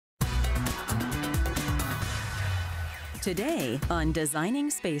Today on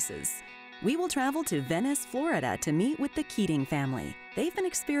Designing Spaces, we will travel to Venice, Florida to meet with the Keating family. They've been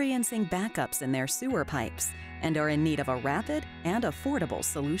experiencing backups in their sewer pipes and are in need of a rapid and affordable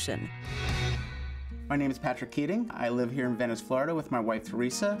solution. My name is Patrick Keating. I live here in Venice, Florida with my wife,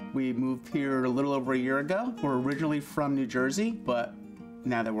 Teresa. We moved here a little over a year ago. We're originally from New Jersey, but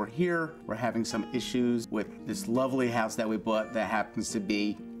now that we're here, we're having some issues with this lovely house that we bought that happens to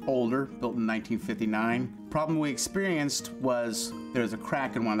be older, built in 1959. Problem we experienced was there's a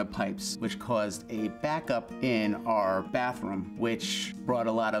crack in one of the pipes, which caused a backup in our bathroom, which brought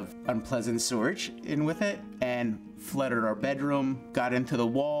a lot of unpleasant sewage in with it and flooded our bedroom, got into the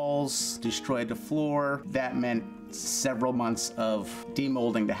walls, destroyed the floor. That meant several months of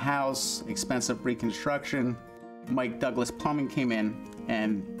demolding the house, expensive reconstruction. Mike Douglas Plumbing came in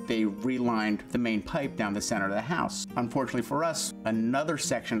and they relined the main pipe down the center of the house. Unfortunately for us, another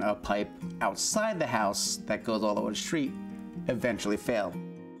section of pipe outside the house that goes all over the street eventually failed.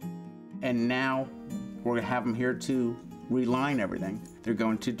 And now we're gonna have them here to reline everything. They're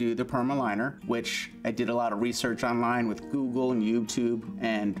going to do the Perma-Liner, which I did a lot of research online with Google and YouTube,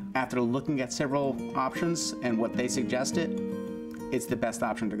 and after looking at several options and what they suggested, it's the best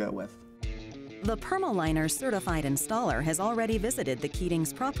option to go with. The Perma-Liner certified installer has already visited the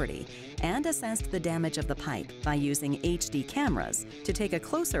Keatings property and assessed the damage of the pipe by using HD cameras to take a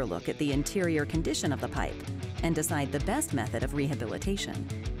closer look at the interior condition of the pipe and decide the best method of rehabilitation.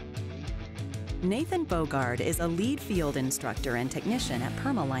 Nathan Bogard is a lead field instructor and technician at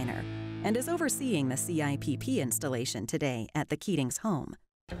Perma-Liner and is overseeing the CIPP installation today at the Keatings home.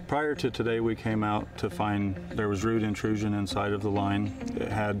 Prior to today, we came out to find there was root intrusion inside of the line. It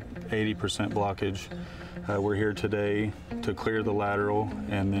had 80% blockage. We're here today to clear the lateral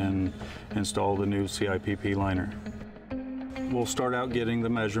and then install the new CIPP liner. We'll start out getting the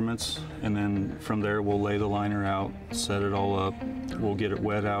measurements, and then from there we'll lay the liner out, set it all up. We'll get it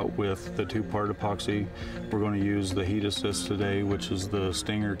wet out with the two-part epoxy. We're going to use the heat assist today, which is the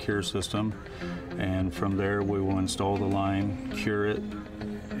Stinger cure system. And from there we will install the line, cure it,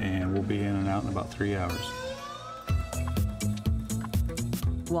 and we'll be in and out in about 3 hours.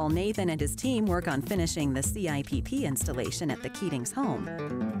 While Nathan and his team work on finishing the CIPP installation at the Keatings home,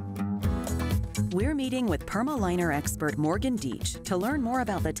 we're meeting with Perma-Liner expert Morgan Deach to learn more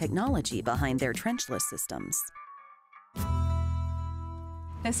about the technology behind their trenchless systems.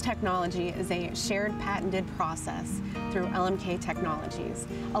 This technology is a shared patented process through LMK Technologies,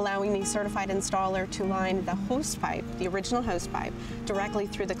 allowing the certified installer to line the host pipe, the original host pipe, directly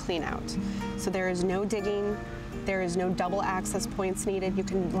through the cleanout. So there is no digging, there is no double access points needed. You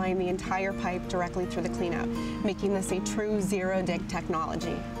can line the entire pipe directly through the cleanout, making this a true zero-dig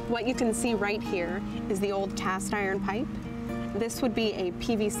technology. What you can see right here is the old cast iron pipe. This would be a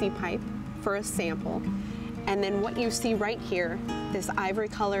PVC pipe for a sample. And then what you see right here, this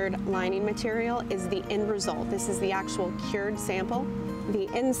ivory-colored lining material, is the end result. This is the actual cured sample. The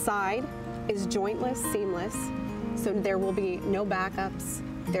inside is jointless, seamless, so there will be no backups,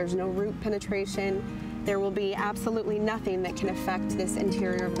 there's no root penetration, there will be absolutely nothing that can affect this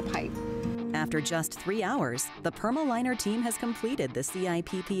interior of the pipe. After just 3 hours, the Perma-Liner team has completed the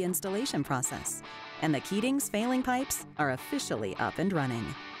CIPP installation process, and the Keatings failing pipes are officially up and running.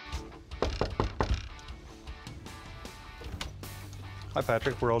 Hi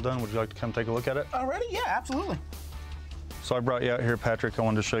Patrick, we're all done. Would you like to come take a look at it? Already? Yeah, absolutely. So I brought you out here, Patrick. I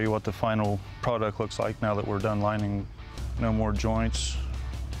wanted to show you what the final product looks like now that we're done lining. No more joints,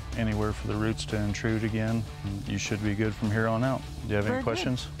 anywhere for the roots to intrude again. You should be good from here on out. Do you have any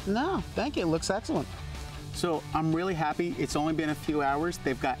questions? No, thank you. It looks excellent. So I'm really happy. It's only been a few hours.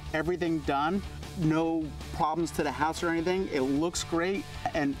 They've got everything done. No problems to the house or anything. It looks great.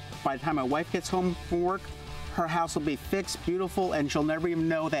 And by the time my wife gets home from work, her house will be fixed, beautiful, and she'll never even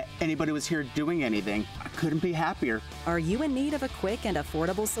know that anybody was here doing anything. I couldn't be happier. Are you in need of a quick and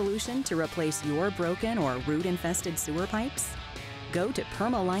affordable solution to replace your broken or root-infested sewer pipes? Go to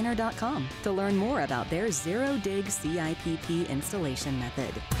permaliner.com to learn more about their zero-dig CIPP installation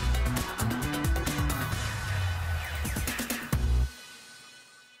method.